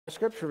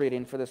Scripture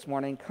reading for this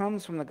morning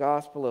comes from the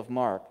Gospel of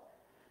Mark,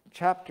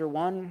 chapter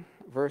 1,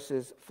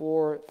 verses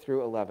 4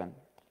 through 11.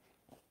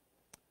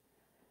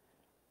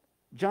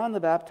 John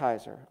the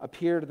Baptizer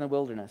appeared in the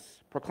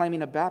wilderness,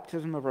 proclaiming a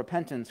baptism of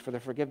repentance for the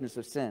forgiveness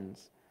of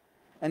sins.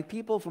 And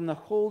people from the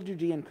whole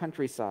Judean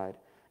countryside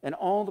and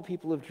all the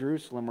people of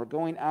Jerusalem were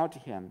going out to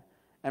him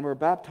and were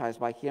baptized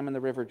by him in the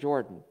river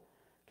Jordan,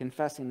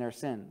 confessing their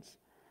sins.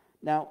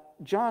 Now,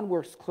 John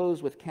wore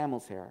clothes with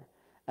camel's hair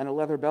and a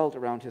leather belt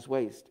around his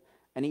waist,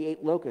 and he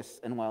ate locusts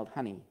and wild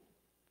honey.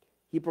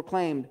 He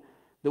proclaimed,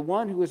 "The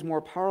one who is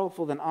more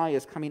powerful than I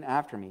is coming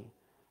after me.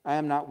 I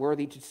am not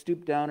worthy to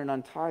stoop down and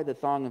untie the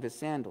thong of his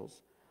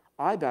sandals.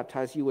 I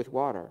baptize you with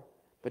water,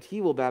 but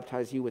he will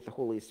baptize you with the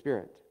Holy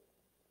Spirit."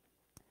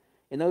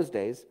 In those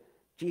days,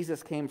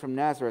 Jesus came from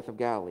Nazareth of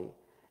Galilee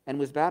and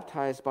was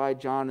baptized by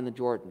John in the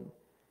Jordan.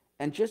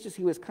 And just as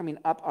he was coming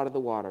up out of the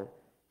water,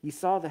 he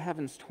saw the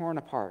heavens torn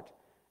apart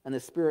and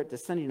the Spirit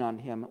descending on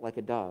him like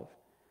a dove.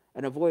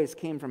 And a voice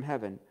came from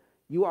heaven,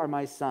 "You are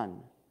my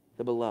Son,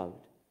 the Beloved.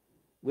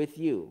 With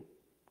you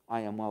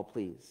I am well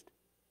pleased."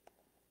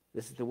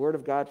 This is the word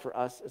of God for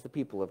us as the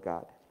people of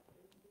God.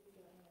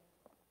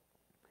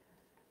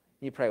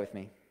 You pray with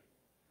me.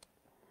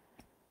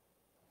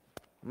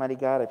 Almighty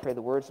God, I pray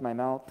the words of my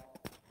mouth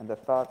and the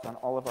thoughts on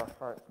all of our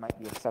hearts might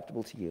be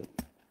acceptable to you.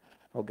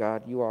 Oh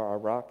God, you are our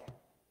rock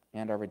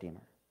and our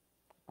Redeemer.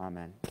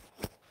 Amen.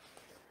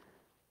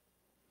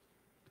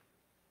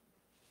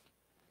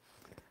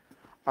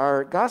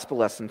 Our gospel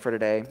lesson for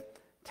today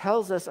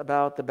tells us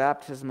about the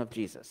baptism of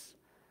Jesus.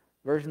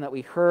 The version that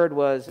we heard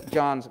was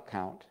John's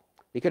account.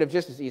 We could have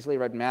just as easily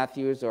read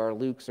Matthew's or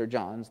Luke's or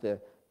John's.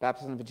 The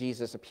baptism of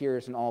Jesus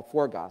appears in all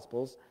four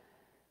Gospels.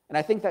 And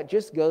I think that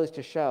just goes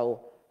to show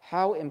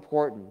how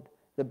important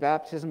the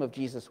baptism of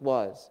Jesus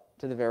was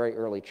to the very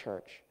early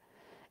church.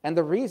 And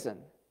the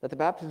reason that the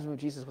baptism of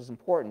Jesus was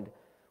important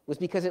was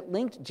because it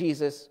linked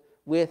Jesus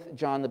with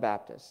John the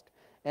Baptist.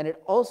 And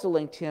it also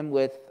linked him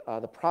with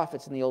the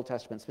prophets in the Old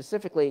Testament,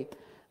 specifically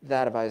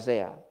that of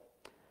Isaiah.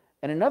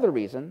 And another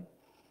reason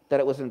that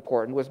it was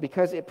important was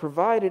because it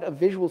provided a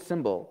visual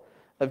symbol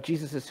of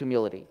Jesus'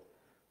 humility,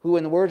 who,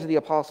 in the words of the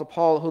Apostle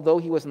Paul, who though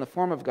he was in the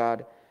form of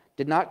God,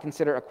 did not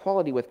consider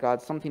equality with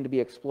God something to be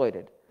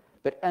exploited,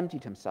 but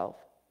emptied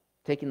himself,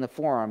 taking the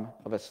form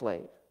of a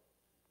slave.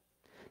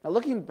 Now,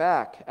 looking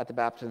back at the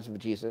baptism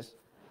of Jesus,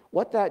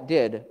 what that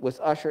did was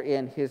usher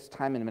in his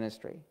time in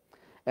ministry.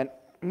 And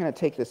I'm going to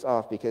take this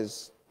off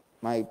because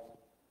my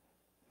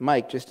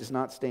mic just is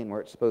not staying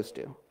where it's supposed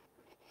to.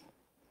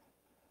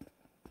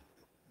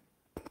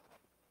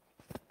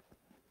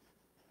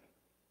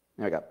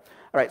 There we go.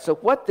 All right, so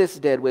what this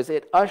did was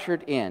it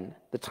ushered in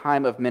the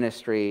time of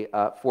ministry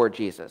for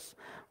Jesus.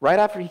 Right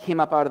after he came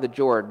up out of the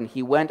Jordan,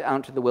 he went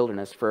out to the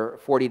wilderness for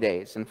 40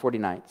 days and 40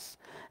 nights.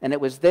 And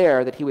it was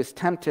there that he was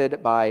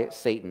tempted by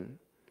Satan.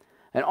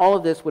 And all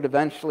of this would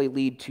eventually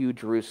lead to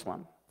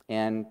Jerusalem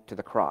and to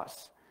the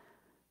cross.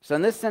 So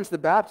in this sense, the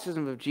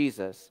baptism of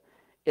Jesus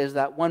is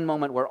that one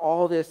moment where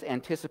all this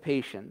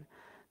anticipation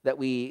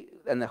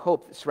and the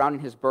hope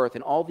surrounding his birth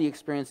and all the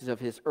experiences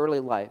of his early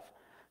life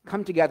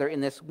come together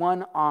in this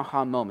one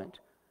aha moment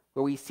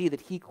where we see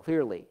that he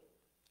clearly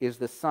is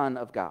the Son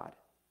of God.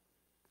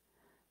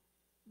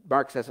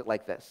 Mark says it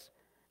like this: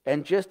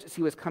 "And just as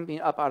he was coming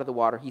up out of the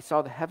water, he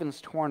saw the heavens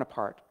torn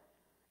apart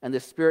and the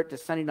Spirit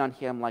descending on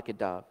him like a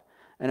dove.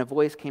 And a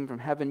voice came from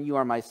heaven, 'You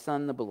are my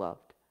Son, the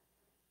Beloved.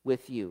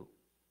 With you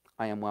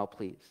I am well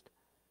pleased.'"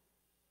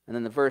 And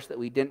then the verse that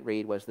we didn't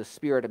read was, "The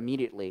Spirit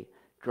immediately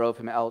drove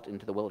him out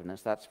into the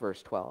wilderness." That's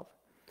verse 12.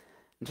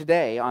 And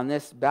today, on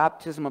this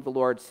Baptism of the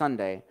Lord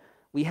Sunday,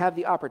 we have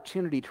the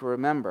opportunity to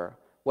remember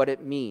what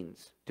it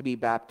means to be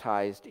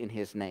baptized in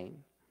his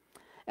name.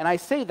 And I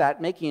say that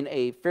making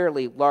a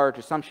fairly large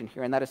assumption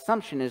here, and that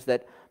assumption is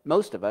that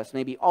most of us,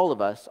 maybe all of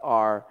us,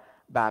 are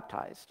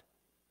baptized.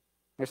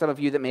 There's some of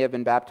you that may have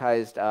been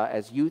baptized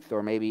as youth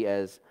or maybe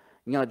as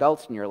young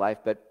adults in your life,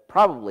 but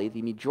probably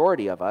the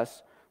majority of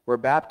us were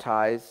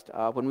baptized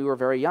when we were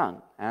very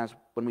young, as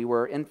when we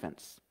were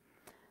infants.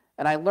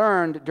 And I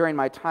learned during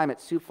my time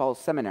at Sioux Falls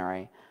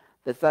Seminary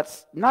that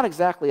that's not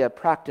exactly a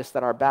practice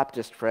that our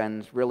Baptist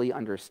friends really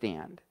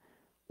understand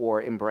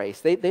or embrace.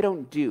 They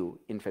don't do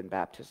infant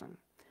baptism.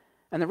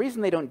 And the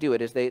reason they don't do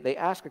it is they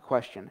ask a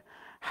question: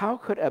 how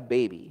could a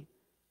baby,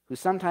 who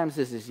sometimes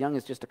is as young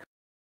as just a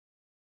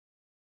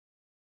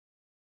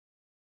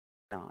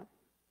on?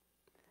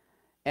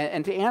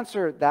 And to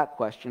answer that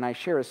question, I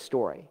share a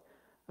story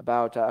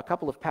about a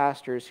couple of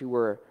pastors who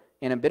were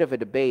in a bit of a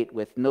debate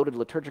with noted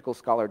liturgical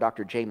scholar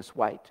Dr. James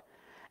White.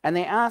 And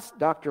they asked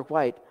Dr.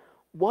 White,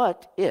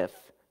 what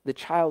if the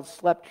child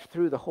slept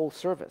through the whole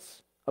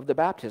service of the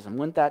baptism?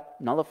 Wouldn't that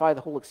nullify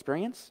the whole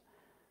experience?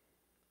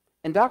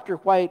 And Dr.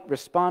 White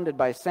responded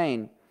by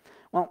saying,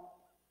 well,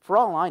 for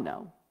all I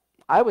know,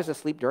 I was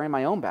asleep during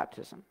my own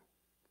baptism,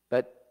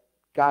 but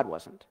God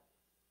wasn't.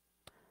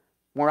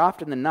 More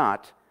often than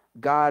not,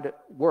 God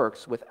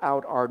works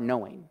without our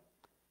knowing,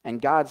 and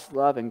God's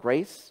love and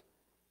grace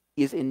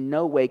is in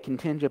no way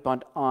contingent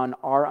on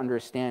our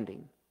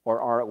understanding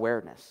or our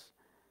awareness.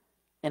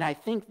 And I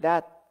think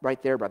that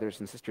right there, brothers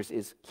and sisters,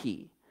 is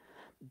key.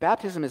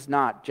 Baptism is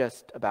not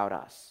just about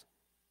us.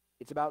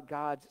 It's about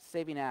God's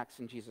saving acts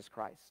in Jesus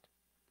Christ.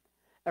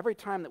 Every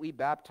time that we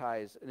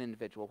baptize an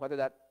individual, whether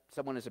that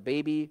someone is a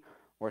baby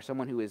or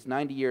someone who is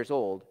 90 years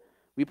old,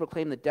 we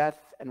proclaim the death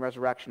and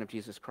resurrection of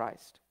Jesus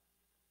Christ,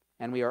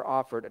 and we are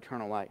offered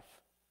eternal life.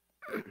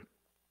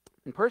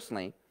 And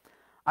personally,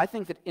 I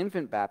think that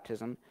infant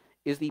baptism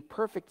is the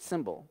perfect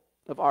symbol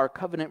of our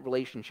covenant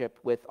relationship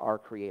with our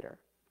Creator.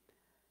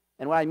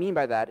 And what I mean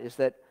by that is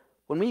that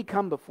when we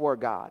come before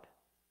God,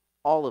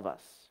 all of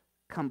us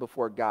come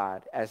before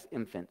God as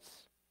infants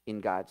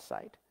in God's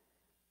sight.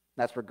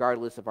 That's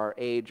regardless of our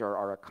age or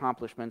our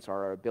accomplishments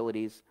or our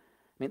abilities.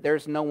 I mean,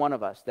 there's no one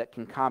of us that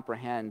can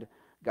comprehend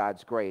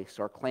God's grace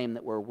or claim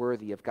that we're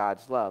worthy of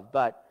God's love,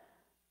 but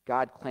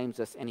God claims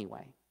us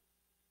anyway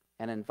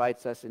and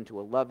invites us into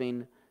a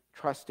loving,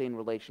 trusting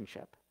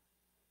relationship,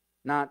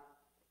 not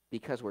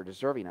because we're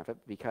deserving of it,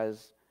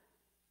 because,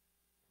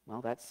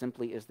 well, that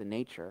simply is the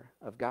nature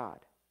of God.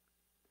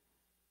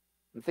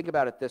 And think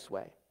about it this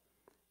way.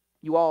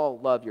 You all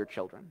love your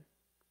children.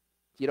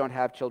 If you don't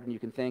have children, you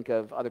can think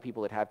of other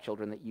people that have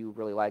children that you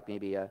really like,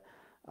 maybe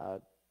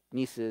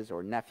nieces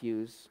or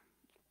nephews,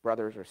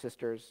 brothers or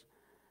sisters.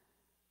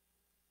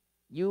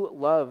 You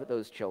love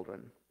those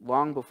children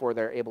long before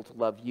they're able to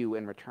love you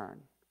in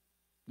return.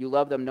 You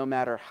love them no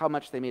matter how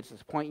much they may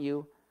disappoint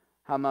you,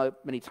 how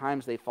many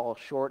times they fall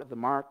short of the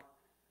mark.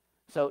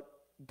 So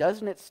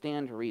doesn't it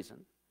stand to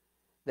reason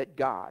that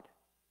God,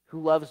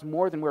 who loves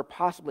more than we're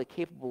possibly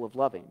capable of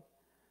loving,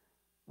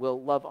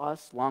 will love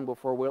us long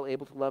before we're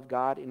able to love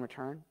God in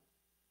return?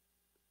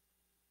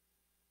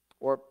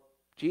 Or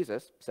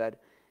Jesus said,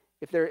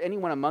 if there is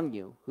anyone among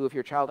you who, if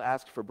your child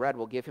asks for bread,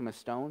 will give him a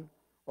stone,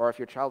 or if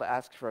your child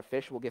asks for a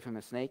fish, will give him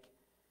a snake,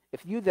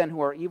 if you then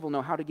who are evil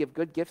know how to give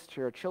good gifts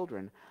to your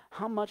children,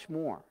 how much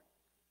more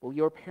will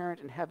your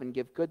parent in heaven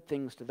give good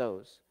things to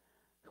those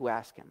who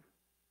ask him?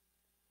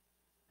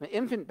 Now,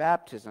 infant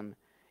baptism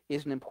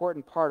is an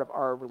important part of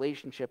our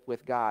relationship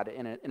with God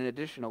in an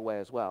additional way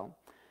as well,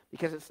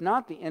 because it's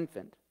not the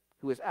infant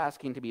who is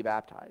asking to be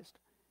baptized.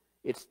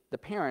 It's the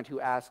parent who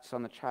asks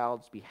on the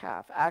child's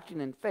behalf. Acting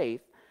in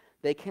faith,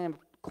 they can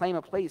claim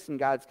a place in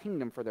God's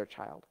kingdom for their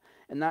child,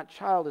 and that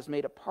child is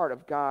made a part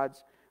of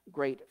God's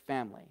great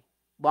family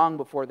long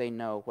before they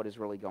know what is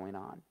really going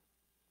on.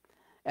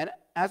 And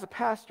as a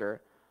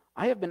pastor,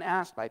 I have been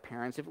asked by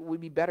parents if it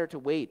would be better to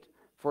wait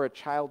for a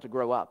child to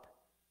grow up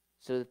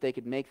so that they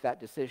could make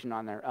that decision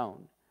on their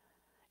own.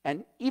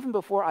 And even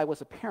before I was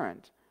a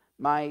parent,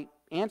 my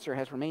answer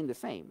has remained the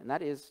same, and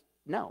that is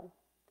no.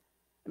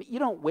 I mean, you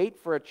don't wait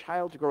for a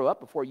child to grow up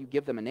before you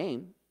give them a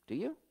name, do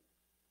you?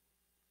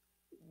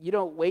 You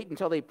don't wait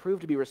until they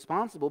prove to be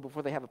responsible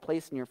before they have a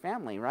place in your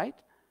family, right?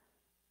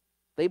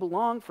 They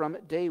belong from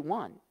day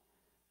one,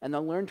 and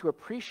they'll learn to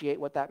appreciate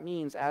what that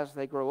means as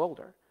they grow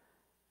older.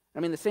 I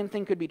mean, the same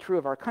thing could be true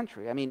of our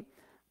country. I mean,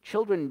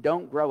 children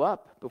don't grow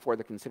up before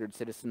they're considered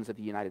citizens of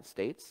the United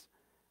States.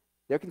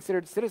 They're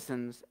considered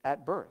citizens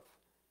at birth.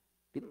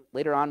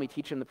 Later on, we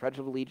teach them the Pledge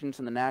of Allegiance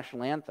and the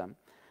national anthem,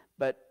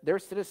 but they're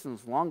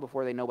citizens long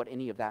before they know what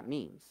any of that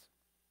means.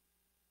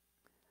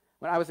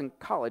 When I was in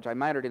college, I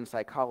minored in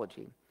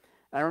psychology.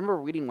 And I remember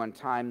reading one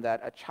time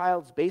that a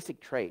child's basic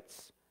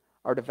traits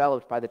are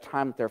developed by the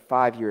time that they're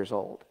 5 years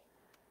old.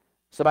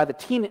 So by the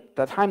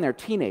time they're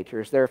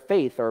teenagers, their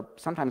faith, or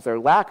sometimes their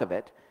lack of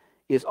it,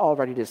 is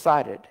already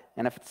decided.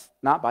 And if it's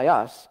not by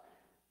us,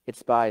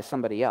 it's by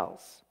somebody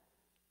else,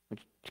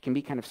 which can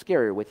be kind of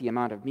scary with the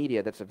amount of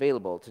media that's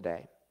available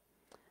today.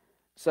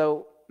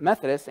 So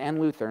Methodists and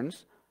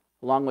Lutherans,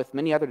 along with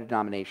many other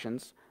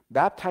denominations,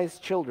 baptize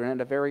children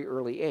at a very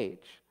early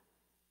age.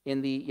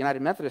 In the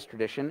United Methodist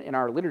tradition, in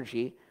our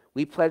liturgy,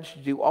 we pledge to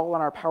do all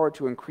in our power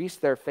to increase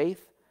their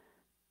faith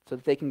so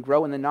that they can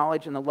grow in the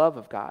knowledge and the love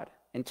of God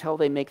until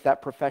they make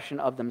that profession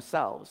of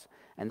themselves.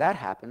 And that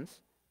happens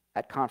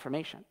at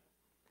confirmation.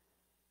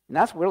 And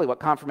that's really what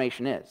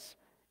confirmation is.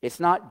 It's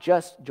not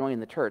just joining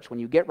the church. When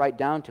you get right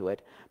down to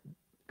it,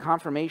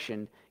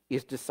 confirmation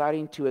is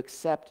deciding to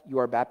accept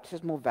your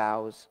baptismal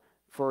vows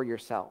for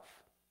yourself.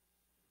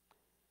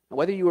 Now,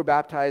 whether you were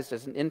baptized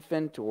as an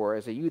infant or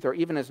as a youth or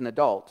even as an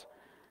adult,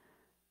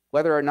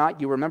 whether or not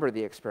you remember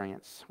the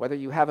experience, whether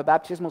you have a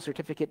baptismal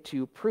certificate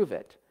to prove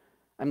it,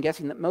 I'm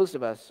guessing that most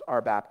of us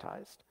are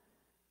baptized.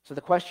 So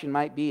the question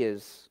might be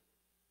is,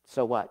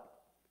 so what?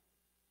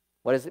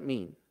 What does it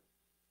mean?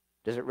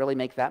 Does it really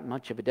make that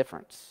much of a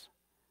difference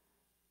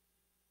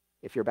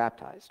if you're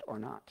baptized or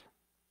not?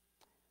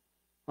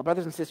 Well,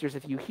 brothers and sisters,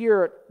 if you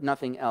hear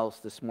nothing else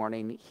this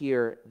morning,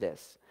 hear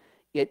this.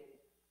 It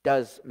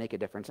does make a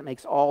difference. It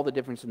makes all the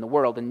difference in the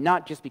world, and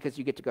not just because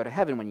you get to go to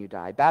heaven when you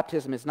die.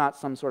 Baptism is not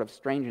some sort of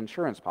strange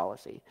insurance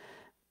policy.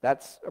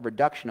 That's a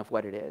reduction of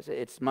what it is.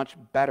 It's much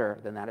better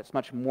than that. It's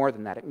much more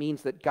than that. It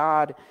means that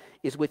God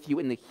is with you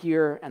in the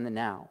here and the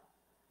now,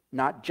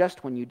 not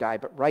just when you die,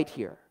 but right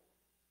here,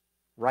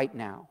 right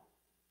now.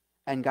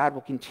 And God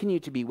will continue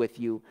to be with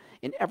you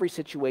in every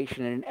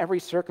situation and in every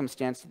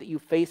circumstance that you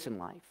face in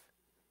life.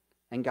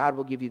 And God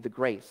will give you the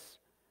grace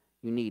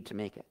you need to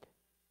make it.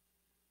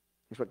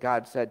 Here's what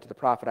God said to the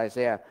prophet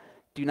Isaiah: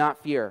 "Do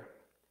not fear,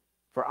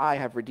 for I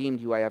have redeemed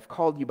you. I have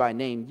called you by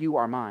name. You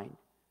are mine.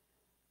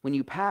 When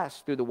you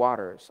pass through the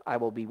waters, I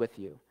will be with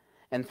you,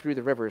 and through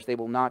the rivers, they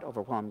will not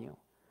overwhelm you.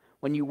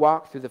 When you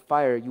walk through the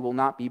fire, you will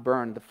not be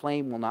burned. The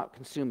flame will not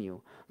consume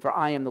you. For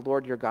I am the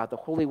Lord your God, the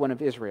Holy One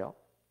of Israel,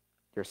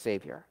 your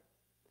Savior."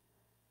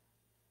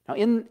 Now,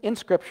 in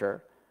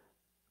Scripture,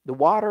 the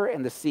water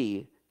and the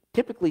sea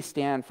typically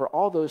stand for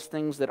all those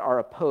things that are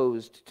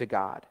opposed to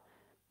God: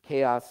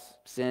 chaos,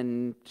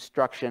 sin,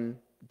 destruction,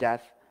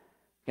 death.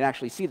 You can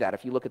actually see that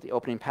if you look at the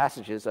opening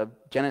passages of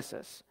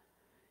Genesis.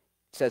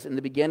 It says, "In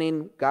the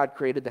beginning, God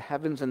created the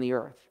heavens and the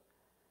earth.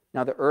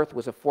 Now the earth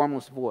was a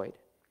formless void,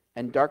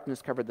 and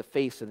darkness covered the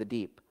face of the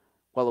deep,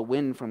 while a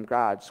wind from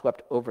God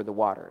swept over the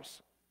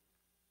waters."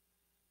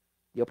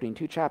 The opening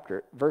two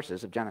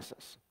verses of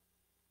Genesis,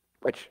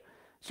 which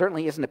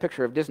certainly isn't a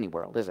picture of Disney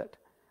World, is it?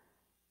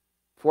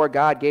 Before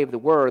God gave the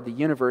word, the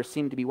universe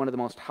seemed to be one of the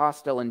most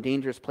hostile and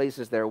dangerous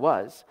places there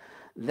was.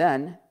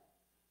 Then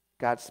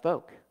God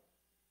spoke,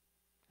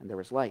 and there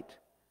was light.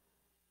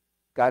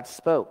 God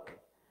spoke,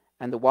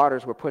 and the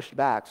waters were pushed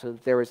back so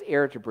that there was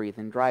air to breathe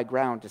and dry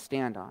ground to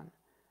stand on.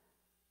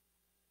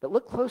 But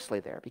look closely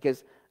there,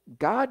 because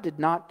God did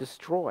not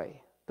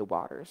destroy the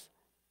waters.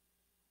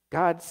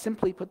 God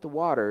simply put the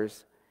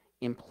waters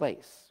in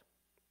place.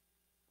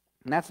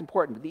 And that's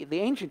important. The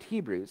ancient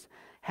Hebrews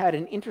had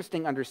an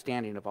interesting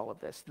understanding of all of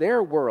this.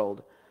 Their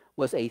world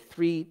was a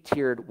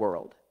three-tiered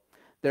world.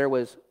 There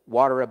was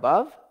water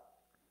above,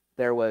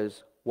 there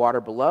was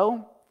water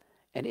below,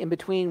 and in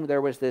between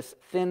there was this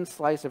thin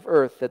slice of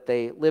earth that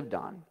they lived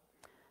on.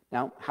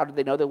 Now, how did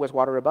they know there was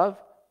water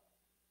above?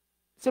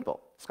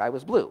 Simple. The sky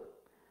was blue.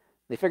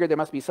 They figured there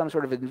must be some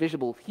sort of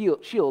invisible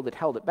shield that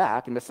held it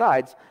back, and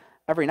besides,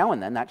 every now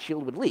and then that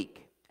shield would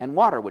leak, and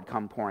water would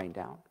come pouring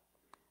down.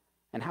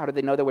 And how did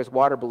they know there was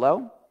water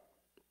below?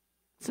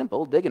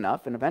 Simple, dig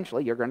enough, and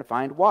eventually you're going to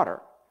find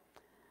water.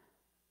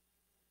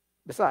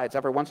 Besides,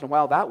 every once in a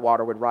while that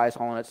water would rise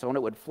all on its own.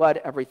 It would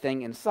flood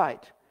everything in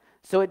sight.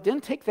 So it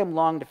didn't take them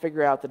long to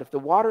figure out that if the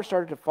water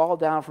started to fall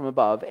down from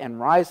above and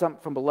rise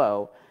up from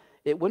below,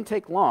 it wouldn't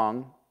take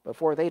long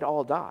before they'd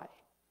all die.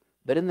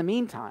 But in the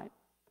meantime,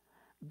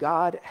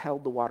 God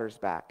held the waters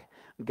back.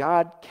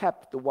 God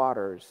kept the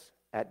waters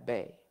at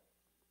bay,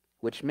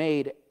 which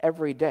made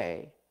every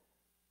day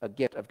a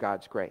gift of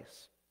God's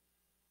grace.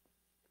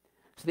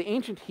 So the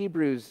ancient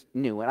Hebrews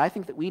knew, and I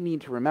think that we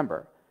need to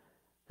remember,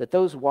 that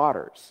those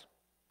waters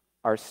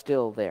are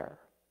still there.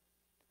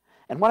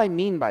 And what I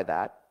mean by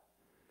that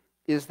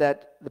is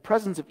that the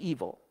presence of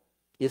evil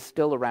is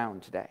still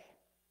around today.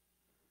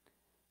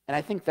 And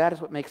I think that is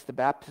what makes the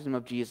baptism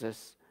of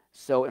Jesus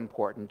so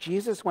important.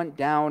 Jesus went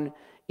down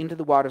into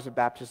the waters of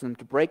baptism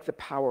to break the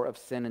power of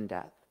sin and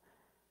death.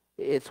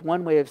 It's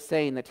one way of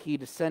saying that he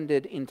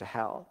descended into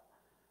hell.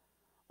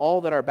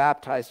 All that are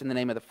baptized in the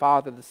name of the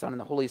Father, the Son, and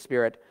the Holy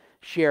Spirit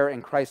share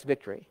in Christ's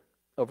victory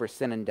over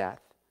sin and death,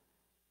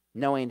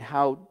 knowing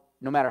how,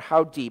 no matter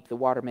how deep the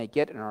water may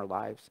get in our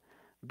lives,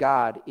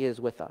 God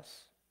is with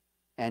us,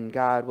 and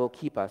God will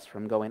keep us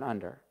from going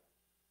under.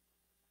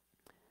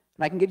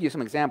 And I can give you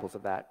some examples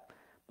of that,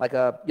 like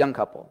a young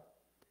couple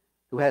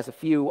who has a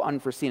few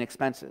unforeseen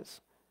expenses,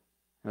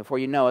 and before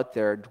you know it,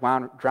 they're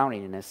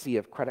drowning in a sea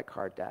of credit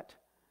card debt.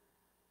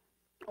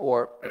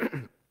 Or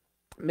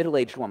a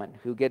middle-aged woman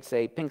who gets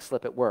a pink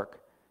slip at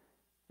work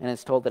and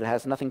is told that it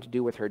has nothing to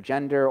do with her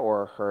gender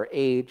or her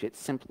age, it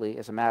simply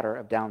is a matter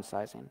of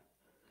downsizing.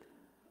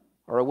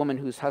 Or a woman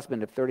whose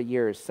husband of 30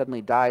 years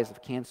suddenly dies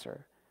of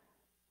cancer,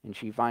 and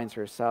she finds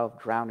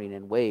herself drowning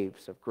in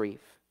waves of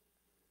grief.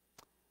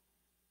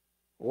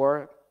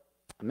 Or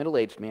a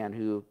middle-aged man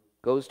who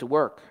goes to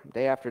work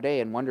day after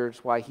day and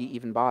wonders why he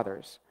even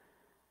bothers.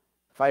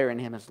 The fire in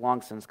him has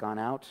long since gone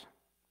out,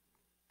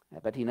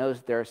 but he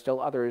knows there are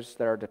still others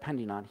that are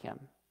depending on him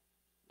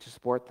to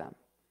support them.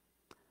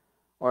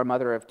 Or a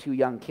mother of two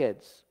young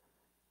kids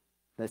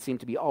that seem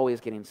to be always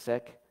getting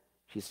sick.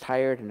 She's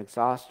tired and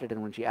exhausted,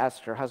 and when she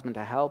asks her husband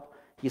to help,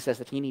 he says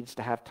that he needs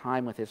to have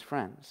time with his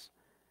friends.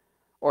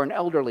 Or an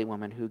elderly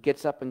woman who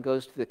gets up and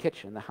goes to the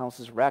kitchen. The house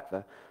is wrecked,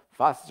 the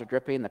faucets are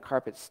dripping, the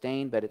carpet's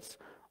stained, but it's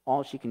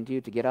all she can do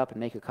to get up and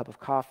make a cup of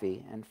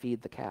coffee and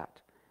feed the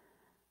cat.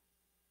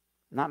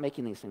 I'm not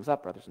making these things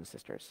up, brothers and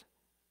sisters.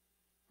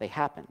 They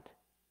happened.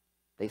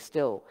 They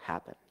still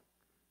happen.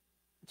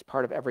 It's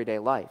part of everyday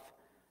life.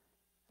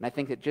 And I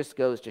think it just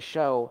goes to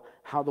show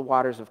how the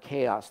waters of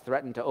chaos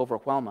threaten to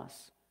overwhelm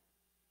us.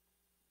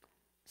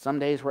 Some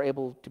days we're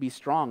able to be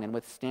strong and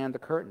withstand the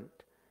current.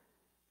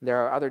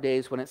 There are other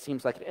days when it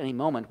seems like at any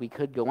moment we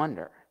could go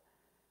under.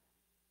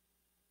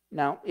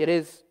 Now, it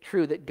is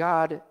true that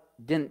God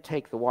didn't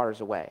take the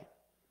waters away,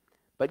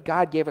 but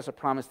God gave us a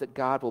promise that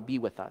God will be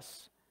with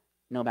us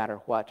no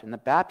matter what. And the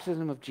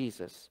baptism of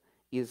Jesus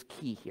is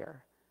key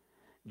here.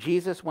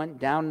 Jesus went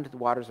down into the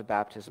waters of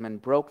baptism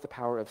and broke the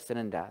power of sin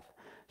and death,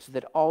 so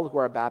that all who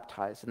are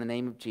baptized in the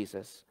name of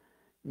Jesus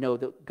know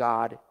that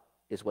God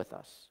is with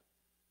us,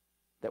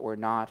 that we're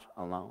not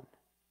alone,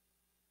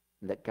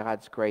 and that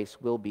God's grace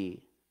will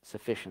be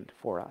sufficient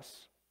for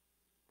us.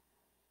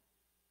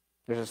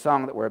 There's a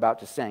song that we're about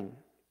to sing,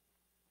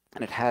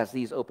 and it has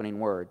these opening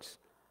words.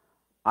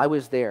 I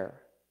was there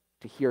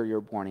to hear your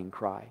warning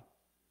cry.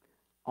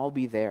 I'll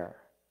be there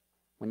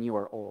when you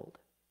are old.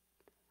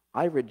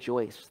 I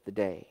rejoiced the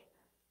day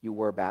you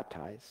were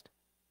baptized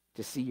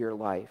to see your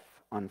life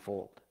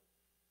unfold.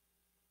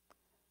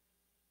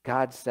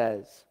 God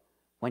says,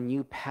 when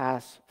you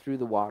pass through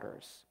the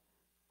waters,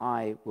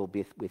 I will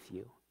be with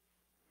you.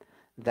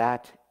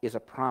 That is a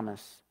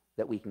promise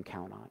that we can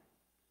count on.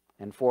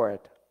 And for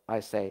it, I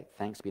say,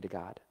 thanks be to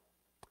God.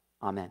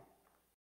 Amen.